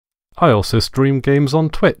I also stream games on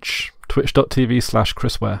Twitch,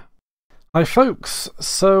 twitch.tv/ChrisWere. Hi folks,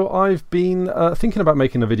 so I've been thinking about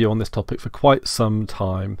making a video on this topic for quite some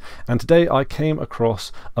time, and today I came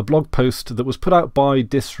across a blog post that was put out by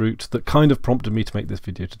Disroot that kind of prompted me to make this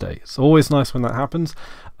video today. It's always nice when that happens.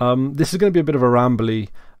 This is going to be a bit of a rambly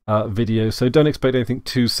video, so don't expect anything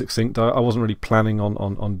too succinct. I wasn't really planning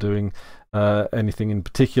on doing anything in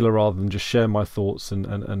particular rather than just share my thoughts and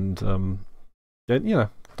you know,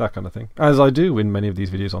 that kind of thing, as I do in many of these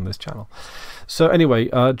videos on this channel. So anyway,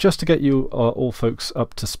 just to get you all folks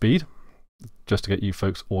up to speed, what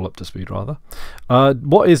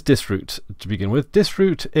is Disroot to begin with?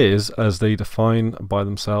 Disroot is, as they define by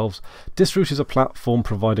themselves, Disroot is a platform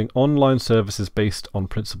providing online services based on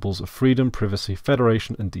principles of freedom, privacy,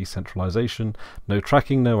 federation and decentralization. No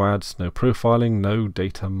tracking, no ads, no profiling, no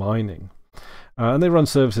data mining. And they run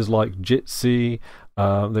services like Jitsi,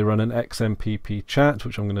 they run an XMPP chat,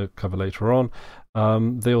 which I'm going to cover later on.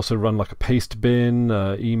 They also run like a paste bin,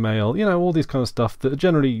 email, you know, all these kind of stuff that are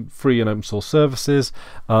generally free and open source services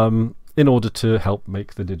in order to help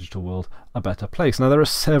make the digital world a better place. Now, there are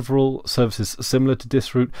several services similar to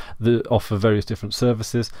Disroot that offer various different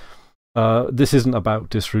services. This isn't about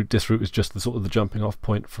Disroot. Disroot is just the sort of the jumping off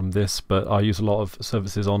point from this, but I use a lot of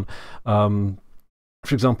services on,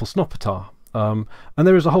 for example, Snopetar. And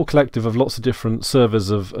there is a whole collective of lots of different servers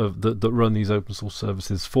that run these open source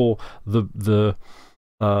services for you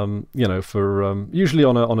know, for usually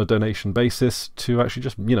on a donation basis to actually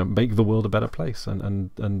just, you know, make the world a better place,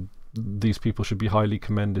 and these people should be highly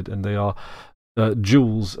commended, and they are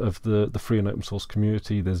jewels of the free and open source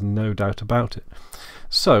community. There's no doubt about it.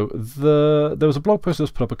 So there was a blog post that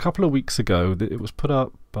was put up a couple of weeks ago. It was put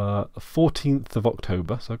up 14th of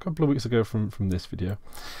October, so a couple of weeks ago from this video.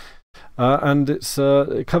 And it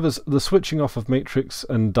covers the switching off of matrix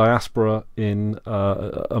and diaspora in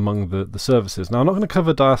among the services. Now, I'm not going to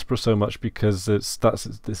cover diaspora so much because that's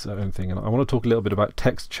its own thing, and I want to talk a little bit about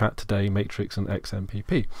text chat today, matrix and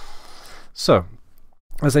XMPP. So,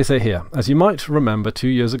 as they say here, as you might remember, 2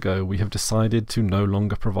 years ago we have decided to no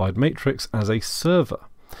longer provide matrix as a server.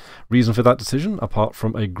 Reason for that decision, apart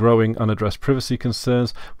from a growing unaddressed privacy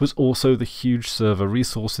concerns, was also the huge server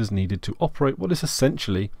resources needed to operate what is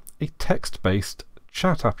essentially a text-based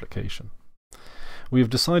chat application. We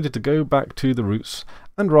have decided to go back to the roots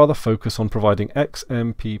and rather focus on providing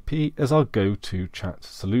XMPP as our go-to chat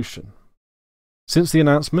solution. Since the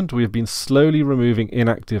announcement, we have been slowly removing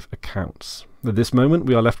inactive accounts. At this moment,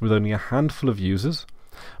 we are left with only a handful of users,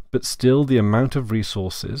 but still the amount of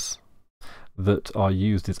resources that are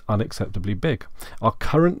used is unacceptably big. Our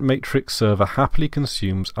current matrix server happily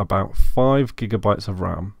consumes about 5 GB of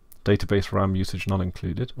RAM, database RAM usage not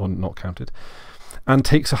included, or not counted, and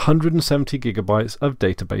takes 170 GB of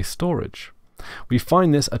database storage. We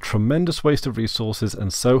find this a tremendous waste of resources,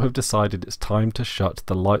 and so have decided it's time to shut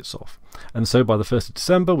the lights off. And so by the 1st of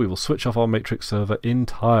December, we will switch off our matrix server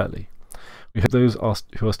entirely. We hope those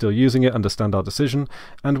who are still using it understand our decision,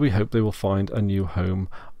 and we hope they will find a new home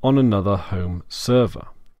on another home server.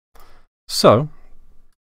 So,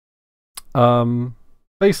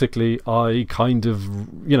 basically, I kind of,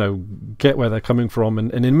 you know, get where they're coming from,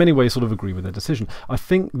 and in many ways sort of agree with their decision. I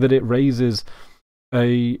think that it raises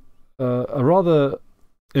a rather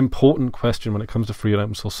important question when it comes to free and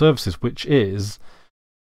open source services, which is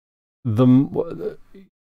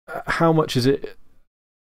how much is it?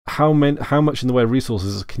 How much in the way of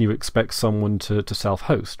resources can you expect someone to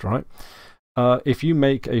self-host, right? If you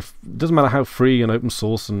make doesn't matter how free and open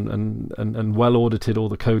source and well audited all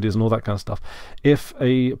the code is and all that kind of stuff, if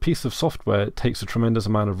a piece of software takes a tremendous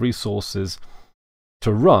amount of resources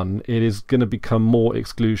to run, it is going to become more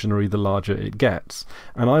exclusionary the larger it gets.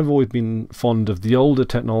 And I've always been fond of the older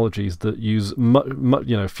technologies that use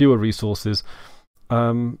fewer resources,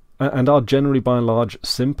 and are generally by and large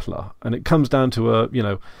simpler. And it comes down to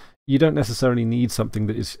you don't necessarily need something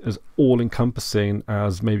that is as all-encompassing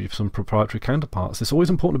as maybe some proprietary counterparts. It's always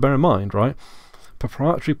important to bear in mind, right?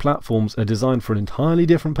 Proprietary platforms are designed for an entirely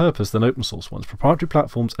different purpose than open source ones. Proprietary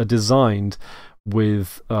platforms are designed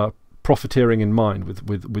with profiteering in mind,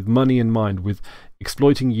 with money in mind, with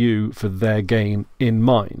exploiting you for their gain in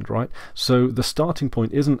mind, right? So the starting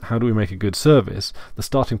point isn't how do we make a good service. The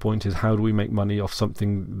starting point is how do we make money off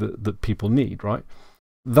something that people need, right?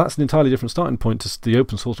 That's an entirely different starting point to the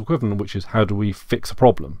open source equivalent, which is how do we fix a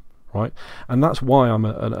problem, right? And that's why I'm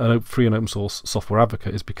a free and open source software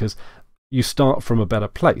advocate, is because you start from a better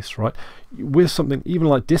place, right? With something even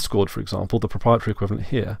like Discord, for example, the proprietary equivalent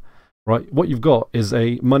here, right? What you've got is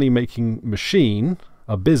a money-making machine,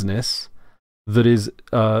 a business that is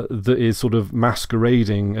sort of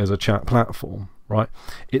masquerading as a chat platform, right?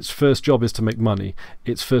 Its first job is to make money.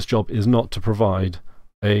 Its first job is not to provide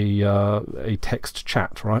a text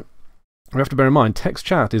chat, right? We have to bear in mind, text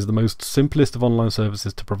chat is the most simplest of online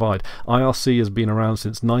services to provide. IRC has been around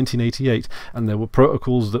since 1988, and there were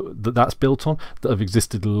protocols that's built on that have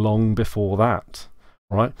existed long before that,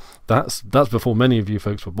 right? That's before many of you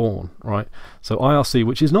folks were born, right? So IRC,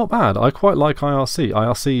 which is not bad. I quite like IRC.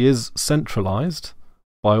 IRC is centralized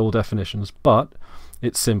by all definitions, but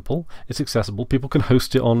it's simple, it's accessible. People can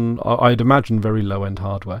host it on, I'd imagine, very low-end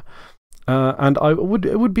hardware. And it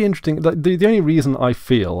would be interesting. The only reason I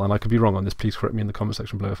feel, and I could be wrong on this, please correct me in the comment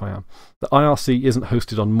section below if I am, that IRC isn't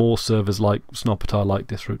hosted on more servers like Snopetar, like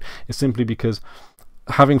Disroot, is simply because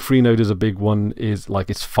having Freenode as a big one is like,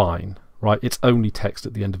 it's fine, right? It's only text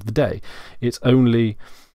at the end of the day. It's only,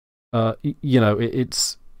 you know,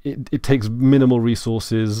 it takes minimal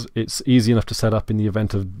resources. It's easy enough to set up in the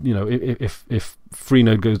event of, you know, if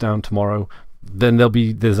Freenode goes down tomorrow, then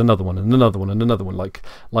there's another one and another one and another one.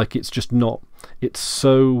 Like it's just not, it's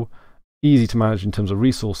so easy to manage in terms of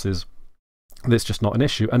resources that's just not an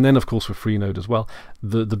issue. And then of course with Freenode as well,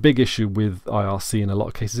 the big issue with IRC in a lot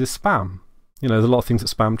of cases is spam. You know, there's a lot of things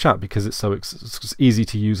that spam chat because it's so it's easy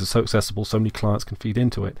to use, it's so accessible, so many clients can feed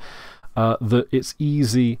into it, that it's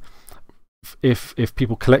easy if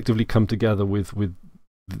people collectively come together with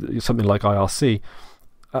something like IRC,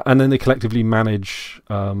 and then they collectively manage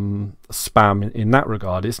spam in that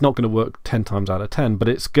regard. It's not going to work 10 times out of 10, but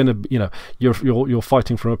it's going to, you know, you're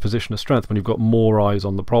fighting from a position of strength when you've got more eyes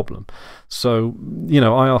on the problem. So, you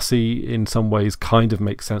know, IRC in some ways kind of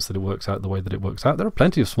makes sense that it works out the way that it works out. There are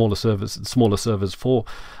plenty of smaller servers for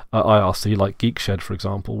IRC, like GeekShed, for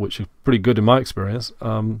example, which is pretty good in my experience.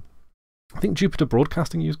 I think Jupiter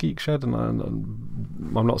Broadcasting use GeekShed, and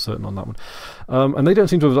I'm not certain on that one. And they don't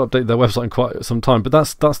seem to have updated their website in quite some time, but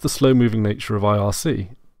that's the slow-moving nature of IRC,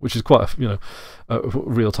 which is quite a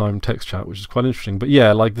real-time text chat, which is quite interesting. But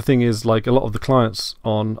yeah, like the thing is, like a lot of the clients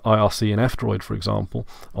on IRC and F-Droid, for example,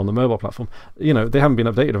 on the mobile platform, you know, they haven't been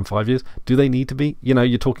updated in 5 years. Do they need to be? You know,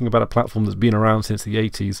 you're talking about a platform that's been around since the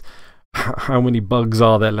 80s. How many bugs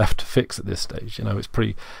are there left to fix at this stage? You know, it's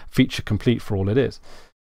pretty feature complete for all it is.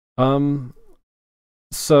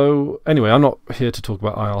 So anyway, I'm not here to talk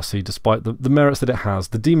about IRC despite the merits that it has.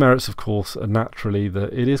 The demerits, of course, are naturally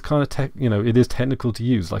that it is kind of it is technical to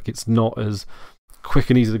use. Like, it's not as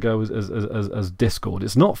quick and easy to go as Discord.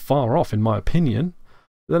 It's not far off, in my opinion.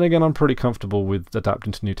 Then again, I'm pretty comfortable with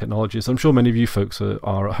adapting to new technologies. I'm sure many of you folks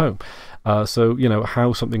are at home. So, you know,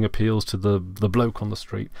 how something appeals to the bloke on the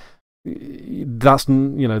street, that's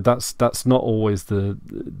not always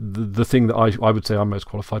the thing that I would say I'm most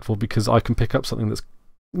qualified for, because I can pick up something that's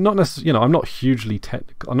not necessarily, you know, I'm not hugely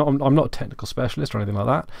technical. I'm not a technical specialist or anything like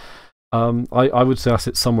that. I would say I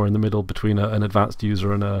sit somewhere in the middle between an advanced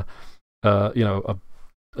user and a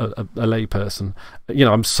lay person. You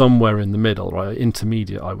know, I'm somewhere in the middle, right?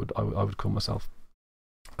 Intermediate, I would call myself.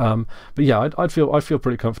 But yeah, I'd feel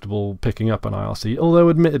pretty comfortable picking up an IRC, although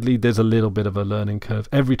admittedly there's a little bit of a learning curve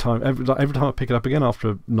every time I pick it up again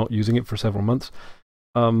after not using it for several months.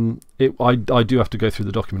 I do have to go through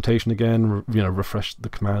the documentation again, you know, refresh the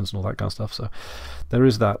commands and all that kind of stuff. So there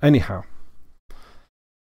is that. Anyhow,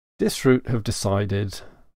 Disroot have decided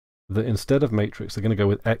that instead of Matrix, they're going to go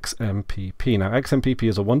with XMPP. Now, XMPP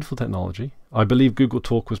is a wonderful technology. I believe Google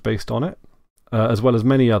Talk was based on it, as well as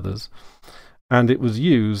many others. And it was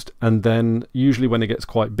used, and then usually when it gets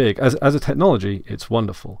quite big, as a technology, it's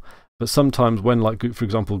wonderful. But sometimes when, like, for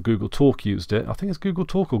example, Google Talk used it, I think it's Google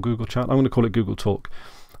Talk or Google Chat, I'm going to call it Google Talk.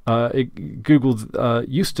 Google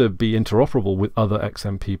used to be interoperable with other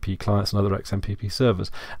XMPP clients and other XMPP servers.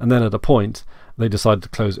 And then at a point, they decided to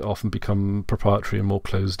close it off and become proprietary and more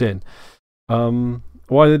closed in.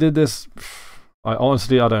 Why they did this, I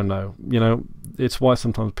don't know. You know, it's why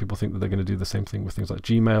sometimes people think that they're going to do the same thing with things like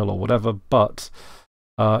Gmail or whatever, but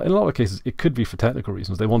in a lot of cases it could be for technical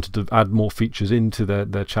reasons. They wanted to add more features into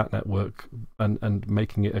their chat network, and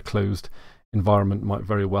making it a closed environment might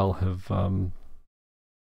very well have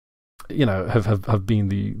have been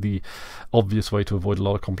the obvious way to avoid a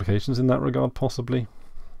lot of complications in that regard, possibly.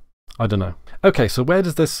 I don't know. Okay, so where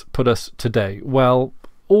does this put us today? Well,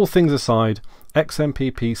 all things aside,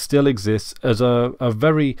 XMPP still exists as a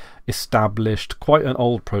very established, quite an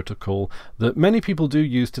old protocol that many people do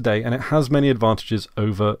use today, and it has many advantages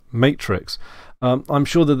over Matrix. I'm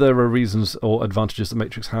sure that there are reasons or advantages that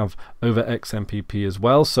Matrix have over XMPP as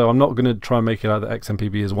well, so I'm not going to try and make it out that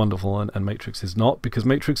XMPP is wonderful and Matrix is not, because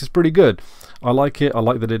Matrix is pretty good. I like it, I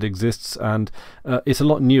like that it exists, and it's a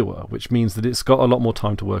lot newer, which means that it's got a lot more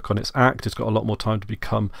time to work on its act, it's got a lot more time to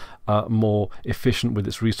become more efficient with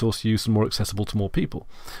its resource use and more accessible accessible to more people.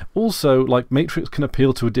 Also, like, Matrix can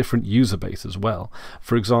appeal to a different user base as well.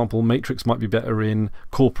 For example, Matrix might be better in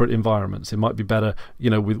corporate environments. It might be better,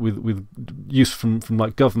 with use from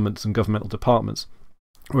like governments and governmental departments.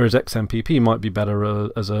 Whereas XMPP might be better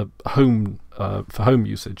as a home for home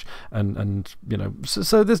usage, and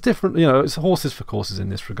so there's different, it's horses for courses in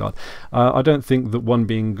this regard. I don't think that one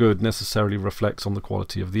being good necessarily reflects on the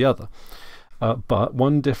quality of the other, but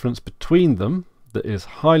one difference between them that is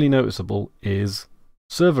highly noticeable is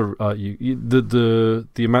server the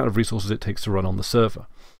amount of resources it takes to run on the server.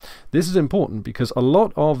 This is important because a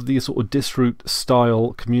lot of the sort of disroot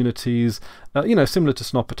style communities, similar to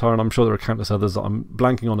Snopatar, and I'm sure there are countless others that I'm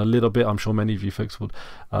blanking on a little bit. I'm sure many of you folks would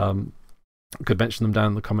could mention them down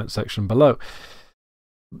in the comment section below.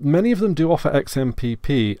 Many of them do offer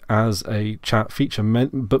XMPP as a chat feature,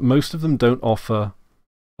 but most of them don't offer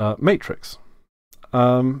Matrix.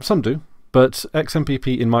 Some do. But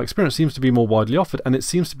XMPP, in my experience, seems to be more widely offered, and it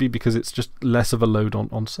seems to be because it's just less of a load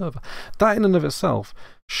on server. That in and of itself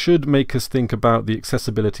should make us think about the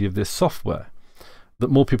accessibility of this software, that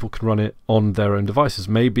more people can run it on their own devices.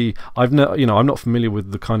 Maybe, I'm not familiar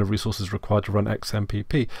with the kind of resources required to run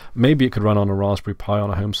XMPP. Maybe it could run on a Raspberry Pi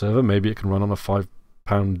on a home server. Maybe it can run on a £5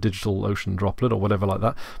 DigitalOcean droplet or whatever like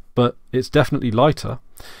that. But it's definitely lighter.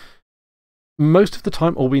 Most of the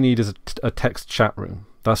time, all we need is a text chat room.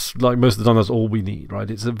 That's like most of the time, that's all we need, right?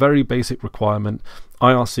 It's a very basic requirement.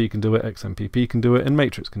 IRC can do it, XMPP can do it, and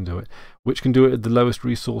Matrix can do it. Which can do it at the lowest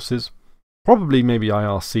resources? Probably maybe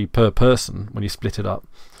IRC per person when you split it up.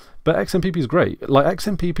 But XMPP is great. Like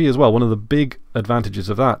XMPP as well, one of the big advantages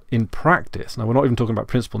of that in practice, now we're not even talking about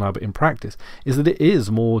principle now, but in practice, is that it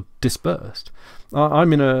is more dispersed.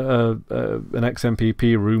 I'm in an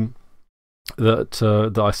XMPP room that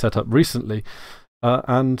I set up recently.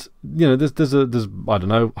 And there's I don't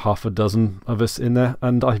know, half a dozen of us in there,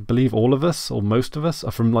 and I believe all of us or most of us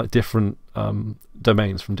are from like different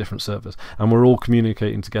domains, from different servers, and we're all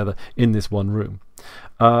communicating together in this one room.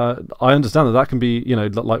 I understand that can be,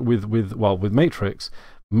 like with Matrix,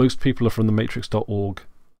 most people are from the matrix.org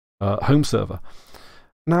home server.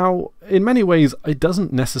 Now, in many ways, it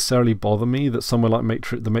doesn't necessarily bother me that somewhere like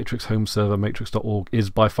the Matrix home server, matrix.org,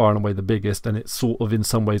 is by far and away the biggest, and it's sort of in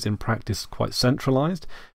some ways in practice quite centralized,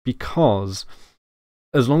 because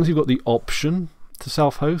as long as you've got the option to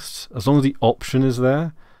self-host, as long as the option is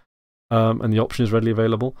there, and the option is readily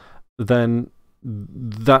available, then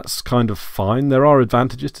that's kind of fine. There are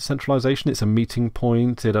advantages to centralization. It's a meeting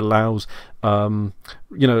point. It allows,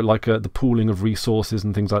 the pooling of resources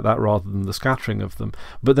and things like that rather than the scattering of them.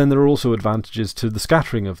 But then there are also advantages to the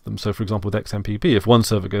scattering of them. So, for example, with XMPP, if one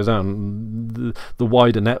server goes down, the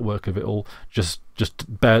wider network of it all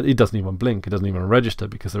it doesn't even blink. It doesn't even register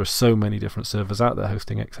because there are so many different servers out there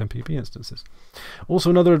hosting XMPP instances. Also,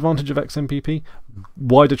 another advantage of XMPP,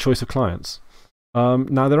 wider choice of clients.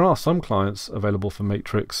 Now, there are some clients available for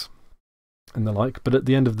Matrix and the like, but at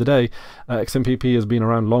the end of the day, XMPP has been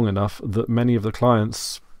around long enough that many of the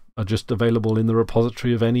clients are just available in the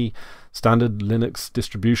repository of any standard Linux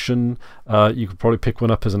distribution. You could probably pick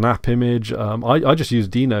one up as an app image. I just use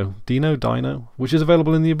Dino, which is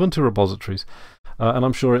available in the Ubuntu repositories. And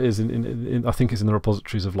I'm sure it is I think it's in the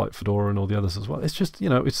repositories of like Fedora and all the others as well. It's just,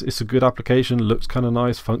 it's a good application, looks kind of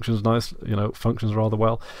nice, functions nice, functions rather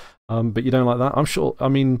well. But you don't like that? I'm sure,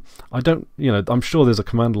 I'm sure there's a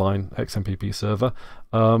command line XMPP server.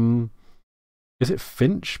 Is it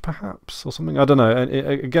Finch, perhaps, or something? I don't know.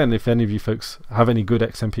 Again, if any of you folks have any good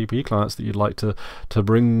XMPP clients that you'd like to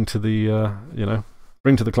bring to the,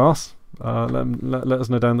 bring to the class, let us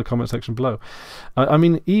know down in the comment section below. You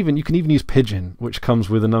can even use Pidgin, which comes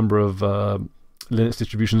with a number of Linux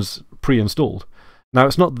distributions pre-installed. Now,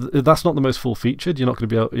 that's not the most full-featured. You're not going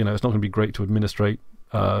to be able, it's not going to be great to administrate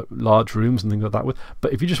large rooms and things like that with.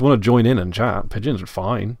 But if you just want to join in and chat, Pidgin's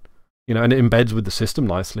fine, and it embeds with the system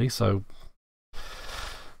nicely. So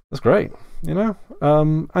that's great,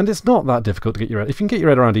 and it's not that difficult to get your head. If you can get your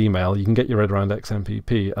head around email, you can get your head around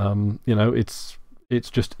XMPP. It's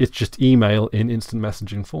just email in instant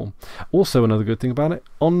messaging form. Also, another good thing about it,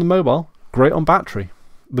 on the mobile, great on battery.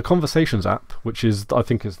 The Conversations app, which I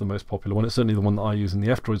think is the most popular one, it's certainly the one that I use in the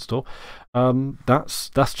F-Droid store. That's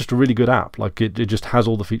just a really good app. Like it just has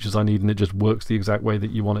all the features I need, and it just works the exact way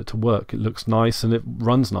that you want it to work. It looks nice and it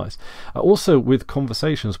runs nice. Also, with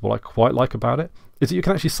Conversations, what I quite like about it is that you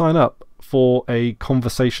can actually sign up for a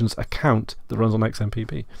Conversations account that runs on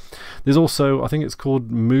XMPP. There's also, I think it's called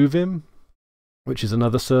MoveIn, which is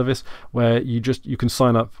another service where you can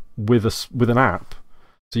sign up with an app.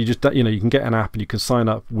 So you can get an app and you can sign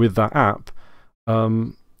up with that app,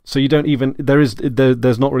 and So you don't even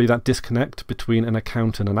there's not really that disconnect between an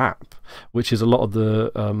account and an app, which is a lot of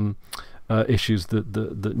the issues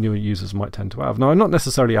that newer users might tend to have. Now, I'm not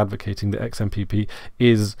necessarily advocating that XMPP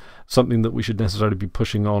is something that we should necessarily be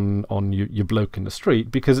pushing on your bloke in the street,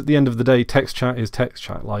 because at the end of the day, text chat is text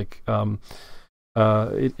chat. Like,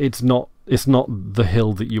 it's not the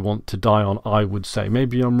hill that you want to die on, I would say.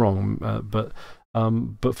 Maybe I'm wrong, but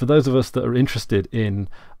for those of us that are interested in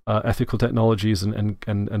ethical technologies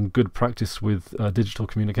and good practice with digital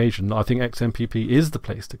communication, I think XMPP is the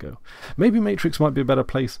place to go. Maybe Matrix might be a better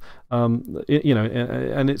place, and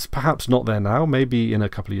it's perhaps not there now. Maybe in a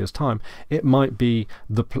couple of years' time, it might be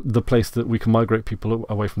the place that we can migrate people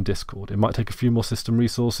away from Discord. It might take a few more system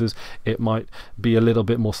resources. It might be a little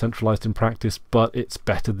bit more centralized in practice, but it's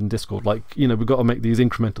better than Discord. Like, we've got to make these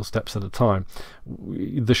incremental steps at a time.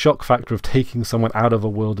 The shock factor of taking someone out of a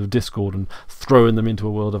world of Discord and throwing them into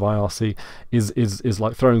a world of IRC is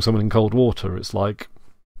like throwing someone in cold water. It's like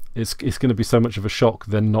it's going to be so much of a shock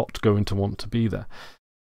they're not going to want to be there.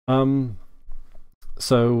 But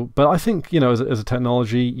I think, as a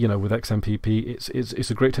technology, with XMPP, it's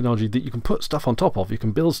a great technology that you can put stuff on top of. You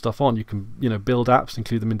can build stuff on. You can build apps,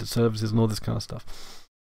 include them into services, and all this kind of stuff.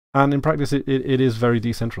 And in practice, it is very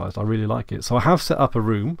decentralized. I really like it. So I have set up a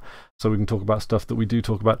room so we can talk about stuff that we do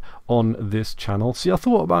talk about on this channel. See, I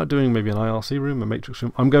thought about doing maybe an IRC room, a Matrix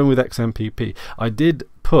room. I'm going with XMPP. I did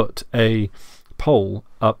put a poll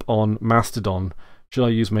up on Mastodon. Should I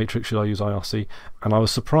use Matrix? Should I use IRC? And I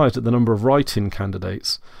was surprised at the number of write-in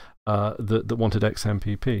candidates that wanted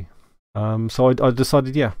XMPP. So I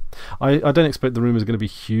decided, yeah, I don't expect the room is going to be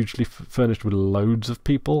hugely furnished with loads of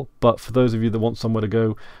people, but for those of you that want somewhere to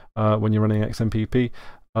go when you're running XMPP,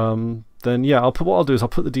 then yeah, what I'll do is I'll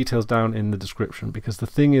put the details down in the description, because the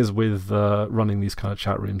thing is with running these kind of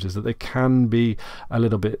chat rooms is that they can be a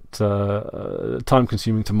little bit time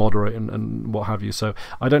consuming to moderate and what have you. So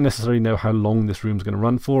I don't necessarily know how long this room's going to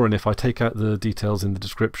run for, and if I take out the details in the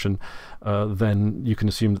description, then you can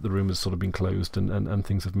assume that the room has sort of been closed and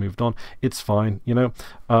things have moved on. It's fine,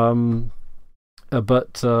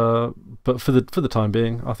 but for the time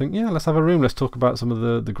being, I think, yeah, let's have a room. Let's talk about some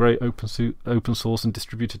of the great open source and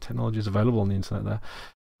distributed technologies available on the internet there.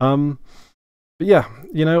 But yeah,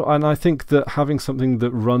 and I think that having something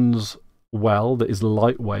that runs well, that is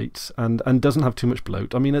lightweight and doesn't have too much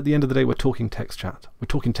bloat. I mean, at the end of the day, we're talking text chat.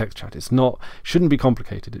 It's shouldn't be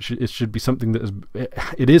complicated. It should be something that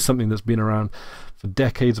it is something that's been around for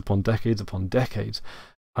decades upon decades upon decades.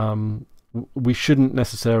 We shouldn't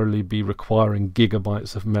necessarily be requiring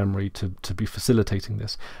gigabytes of memory to be facilitating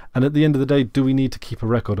this. And at the end of the day, do we need to keep a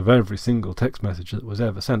record of every single text message that was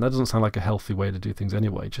ever sent? That doesn't sound like a healthy way to do things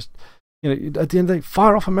anyway. Just, at the end of the day,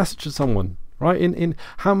 fire off a message to someone, right? In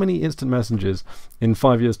how many instant messages in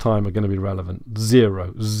 5 years' time are going to be relevant?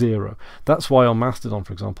 Zero. That's why on Mastodon,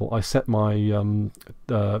 for example, I set my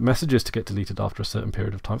messages to get deleted after a certain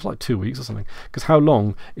period of time. It's like 2 weeks or something. Because how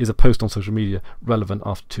long is a post on social media relevant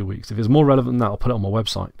after 2 weeks? If it's more relevant than that, I'll put it on my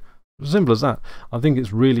website. Simple as that. I think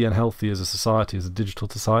it's really unhealthy as a society, as a digital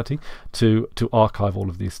society, to archive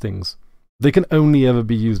all of these things. They can only ever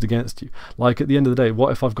be used against you. Like, at the end of the day,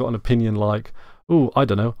 what if I've got an opinion like, oh, I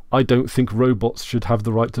don't know, I don't think robots should have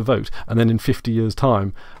the right to vote. And then in 50 years'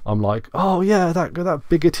 time, I'm like, oh yeah, that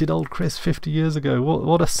bigoted old Chris 50 years ago,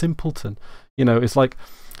 what a simpleton. It's like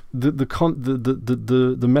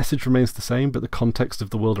the message remains the same, but the context of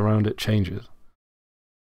the world around it changes.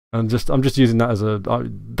 And I'm just using that as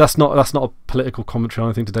that's not a political commentary or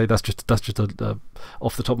anything today. That's just a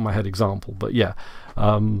off the top of my head example. But yeah.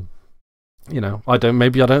 I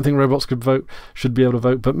don't think robots should be able to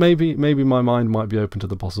vote, but maybe my mind might be open to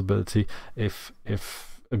the possibility if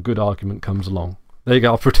a good argument comes along. There you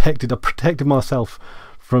go. I've protected myself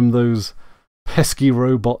from those pesky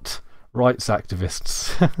robot rights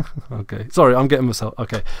activists. Okay, sorry, I'm getting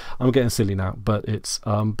silly now, but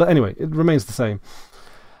but anyway, it remains the same.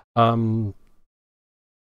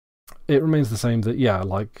 It remains the same that, yeah,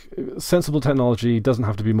 like, sensible technology doesn't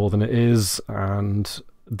have to be more than it is, and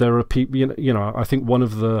there are people, I think one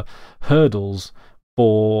of the hurdles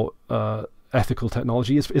for ethical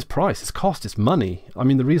technology is price, it's cost, it's money. I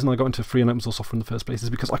mean, the reason I got into free and open source software in the first place is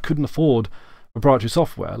because I couldn't afford proprietary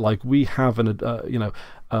software. Like, we have I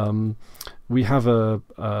don't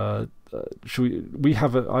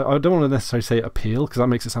want to necessarily say appeal, because that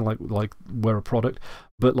makes it sound like we're a product,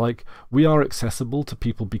 but like, we are accessible to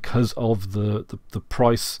people because of the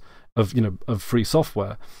price of free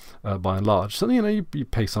software. By and large, so you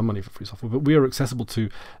pay some money for free software, but we are accessible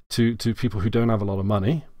to people who don't have a lot of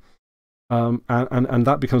money, and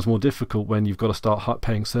that becomes more difficult when you've got to start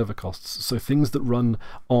paying server costs. So things that run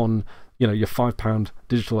on you know, your £5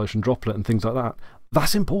 DigitalOcean droplet and things like that.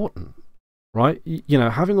 That's important, right? You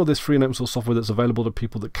know, having all this free and open source software that's available to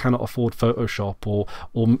people that cannot afford Photoshop or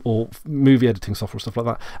movie editing software, stuff like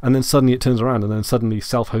that, and then suddenly it turns around, and then suddenly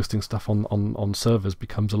self-hosting stuff on servers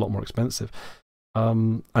becomes a lot more expensive.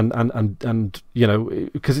 And you know,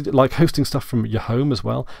 because like hosting stuff from your home as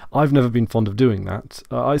well, I've never been fond of doing that.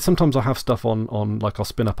 Sometimes I have stuff on like I'll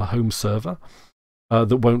spin up a home server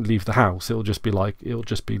that won't leave the house. It'll just be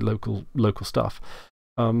local stuff.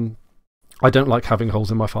 I don't like having holes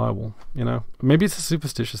in my firewall, you know. Maybe it's a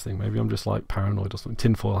superstitious thing. Maybe I'm just like paranoid or something,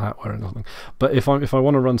 tinfoil hat wearing or something. But if I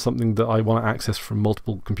want to run something that I want to access from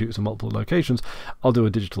multiple computers and multiple locations, I'll do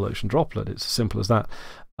a DigitalOcean droplet. It's as simple as that.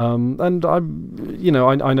 And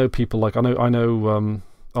I know people like I know.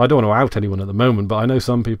 I don't want to out anyone at the moment, but I know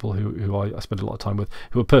some people who I spend a lot of time with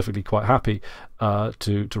who are perfectly quite happy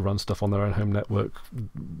to run stuff on their own home network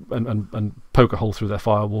and poke a hole through their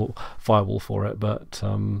firewall for it. But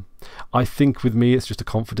I think with me, it's just a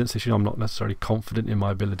confidence issue. I'm not necessarily confident in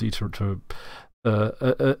my ability to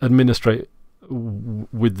administrate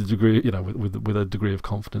with the degree, you know, with a degree of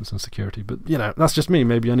confidence and security. But you know, that's just me.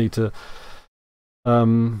 Maybe I need to,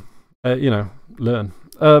 you know, learn.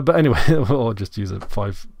 But anyway, or just use a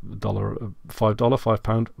 £5,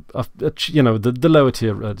 you know, the lower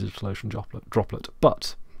tier DigitalOcean droplet.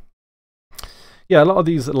 But yeah, a lot of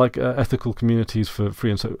these like ethical communities for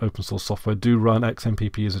free and open source software do run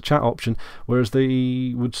XMPP as a chat option, whereas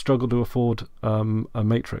they would struggle to afford a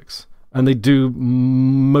Matrix. And they do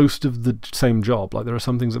most of the same job. Like there are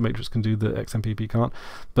some things that Matrix can do that XMPP can't.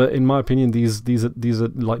 But in my opinion, these are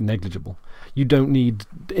like negligible. You don't need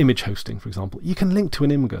image hosting, for example. You can link to an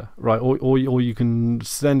Imgur, right? Or you can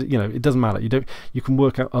send. You know, it doesn't matter. You can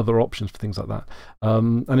work out other options for things like that.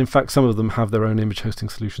 And in fact, some of them have their own image hosting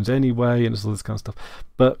solutions anyway, and all this kind of stuff.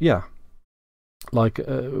 But yeah, like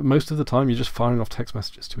most of the time, you're just firing off text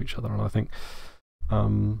messages to each other, and I think.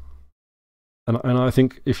 And I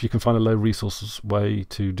think if you can find a low resources way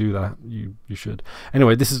to do that, you should.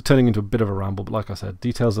 Anyway, this is turning into a bit of a ramble, but like I said,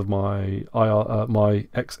 details of my my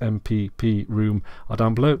XMPP room are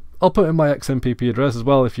down below. I'll put in my XMPP address as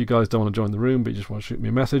well if you guys don't want to join the room, but you just want to shoot me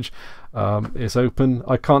a message. It's open.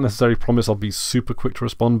 I can't necessarily promise I'll be super quick to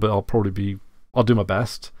respond, but I'll do my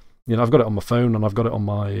best. You know, I've got it on my phone and I've got it on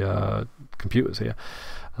my computers here.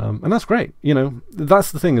 And that's great. You know,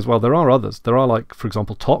 that's the thing as well. There are others. There are, like, for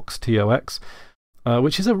example, TOX, TOX,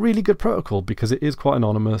 which is a really good protocol because it is quite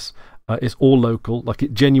anonymous. It's all local. Like,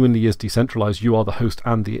 it genuinely is decentralized. You are the host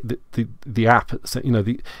and the app. You know,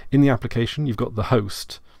 in the application, you've got the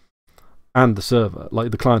host and the server, like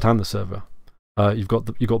the client and the server. You've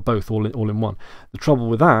got both all in one. The trouble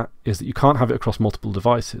with that is that you can't have it across multiple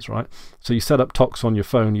devices, right? So you set up TOX on your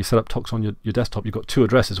phone, you set up TOX on your desktop. You've got two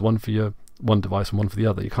addresses, one for your one device and one for the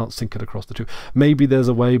other. You can't sync it across the two. Maybe there's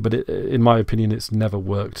a way, but in my opinion, it's never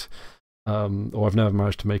worked. Or I've never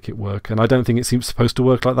managed to make it work, and I don't think it seems supposed to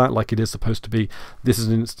work like that. Like it is supposed to be, this is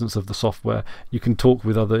an instance of the software. You can talk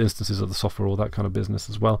with other instances of the software, all that kind of business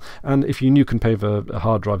as well. And if you nuke and pave a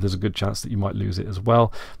hard drive, there's a good chance that you might lose it as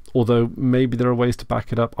well. Although maybe there are ways to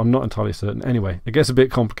back it up. I'm not entirely certain. Anyway, it gets a bit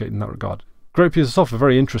complicated in that regard. Great piece of software,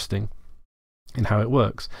 very interesting in how it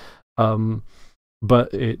works,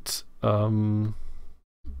 but it.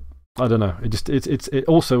 I don't know. It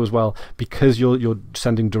also as well, because you're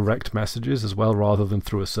sending direct messages as well rather than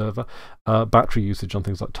through a server. Battery usage on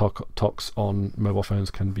things like TOX on mobile phones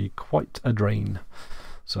can be quite a drain.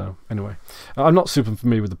 So anyway, I'm not super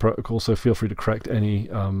familiar with the protocol, so feel free to correct any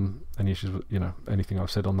issues with, you know, anything I've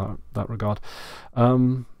said on that regard.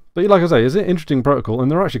 But like I say, it's an interesting protocol, and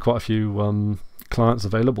there are actually quite a few clients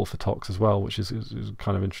available for TOX as well, which is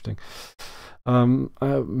kind of interesting.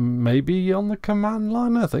 Maybe on the command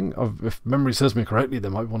line, I think. If memory serves me correctly,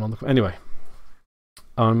 there might be one on the... Anyway,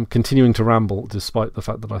 I'm continuing to ramble despite the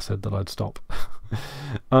fact that I said that I'd stop.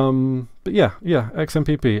 But yeah,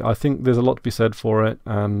 XMPP. I think there's a lot to be said for it,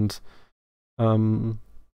 and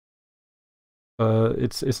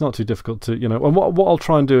it's not too difficult to, you know. And what I'll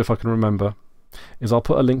try and do, if I can remember, is I'll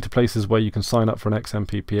put a link to places where you can sign up for an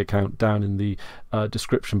XMPP account down in the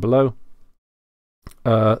description below.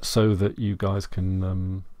 So that you guys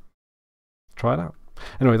can try it out.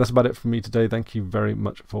 Anyway, that's about it from me today. Thank you very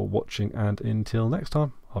much for watching, and until next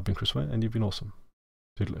time, I've been ChrisWere, and you've been awesome.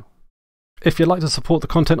 Toodaloo. If you'd like to support the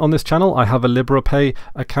content on this channel, I have a LibrePay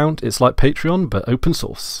account. It's like Patreon, but open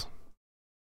source.